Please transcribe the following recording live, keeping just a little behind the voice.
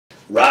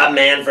Rob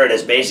Manfred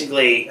has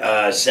basically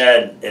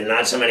said in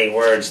not so many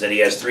words that he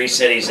has 3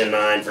 cities in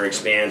mind for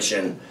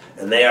expansion,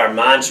 and they are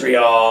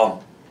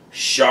Montreal,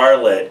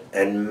 Charlotte,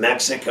 and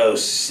Mexico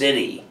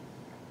City.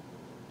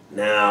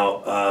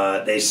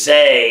 Now, they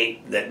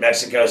say that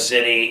Mexico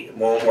City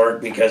won't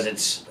work because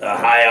it's a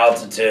high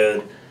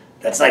altitude.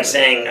 That's like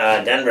saying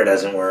Denver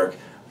doesn't work,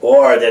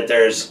 or that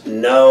there's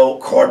no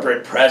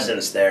corporate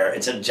presence there.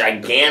 It's a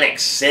gigantic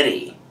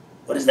city.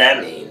 What does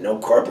that mean? No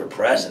corporate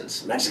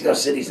presence. Mexico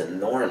City's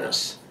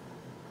enormous.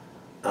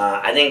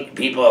 I think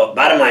people,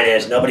 bottom line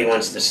is, nobody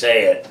wants to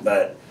say it,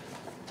 but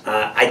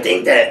I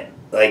think that,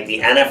 like, the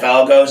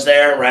NFL goes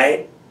there,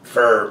 right,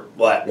 for,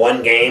 what,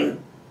 1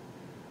 game?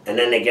 And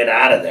then they get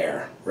out of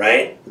there,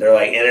 right? They're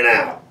like, in and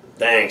out.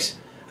 Thanks.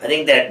 I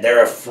think that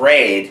they're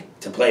afraid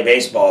to play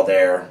baseball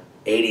there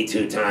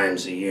 82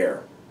 times a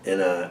year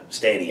in a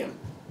stadium.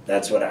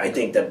 That's what I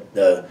think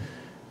the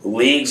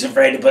league's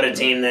afraid to put a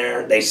team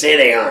there. They say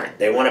they aren't.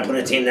 They want to put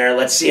a team there.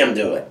 Let's see them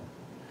do it.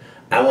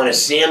 I want to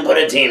see them put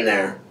a team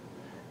there,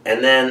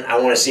 and then I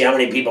want to see how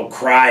many people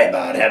cry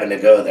about having to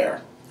go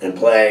there and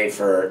play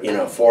for,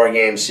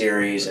 4-game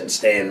series and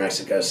stay in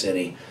Mexico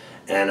City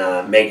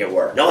and make it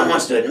work. No one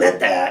wants to admit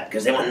that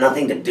because they want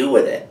nothing to do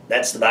with it.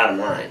 That's the bottom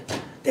line.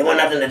 They want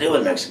nothing to do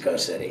with Mexico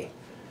City.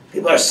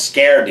 People are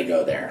scared to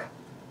go there.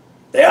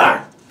 They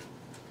are.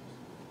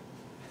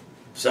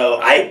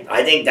 So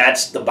I think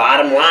that's the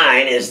bottom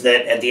line, is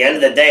that at the end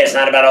of the day, it's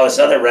not about all this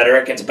other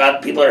rhetoric. It's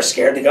about people are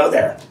scared to go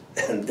there.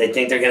 And they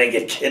think they're going to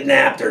get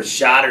kidnapped or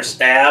shot or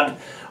stabbed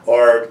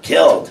or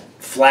killed,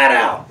 flat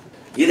out.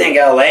 You think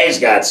LA's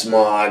got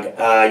smog.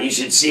 You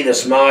should see the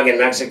smog in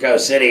Mexico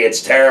City.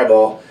 It's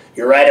terrible.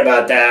 You're right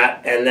about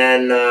that. And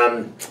then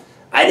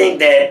I think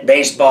that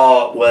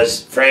baseball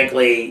was,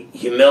 frankly,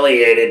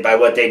 humiliated by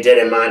what they did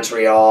in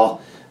Montreal,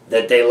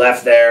 that they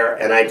left there.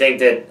 And I think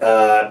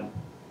that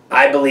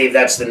I believe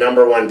that's the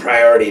 #1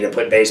 priority, to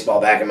put baseball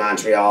back in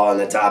Montreal on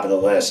the top of the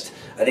list.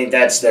 I think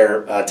that's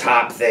their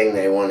top thing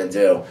they want to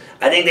do.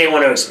 I think they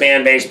want to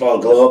expand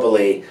baseball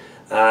globally,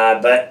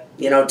 but,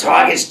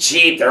 talk is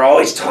cheap. They're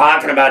always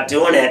talking about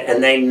doing it,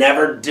 and they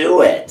never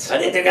do it. I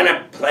think they're going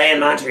to play in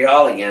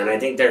Montreal again. I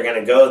think they're going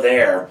to go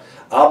there.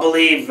 I'll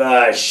believe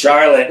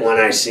Charlotte when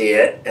I see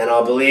it, and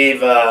I'll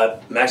believe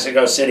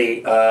Mexico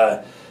City.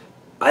 I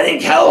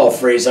think hell will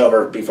freeze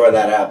over before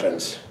that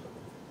happens.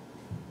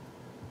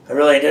 I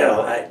really do.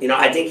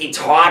 I think he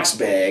talks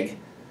big,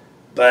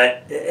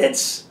 but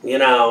it's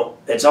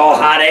all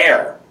hot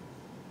air.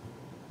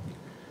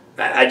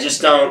 I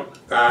just don't,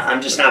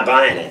 I'm just not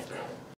buying it.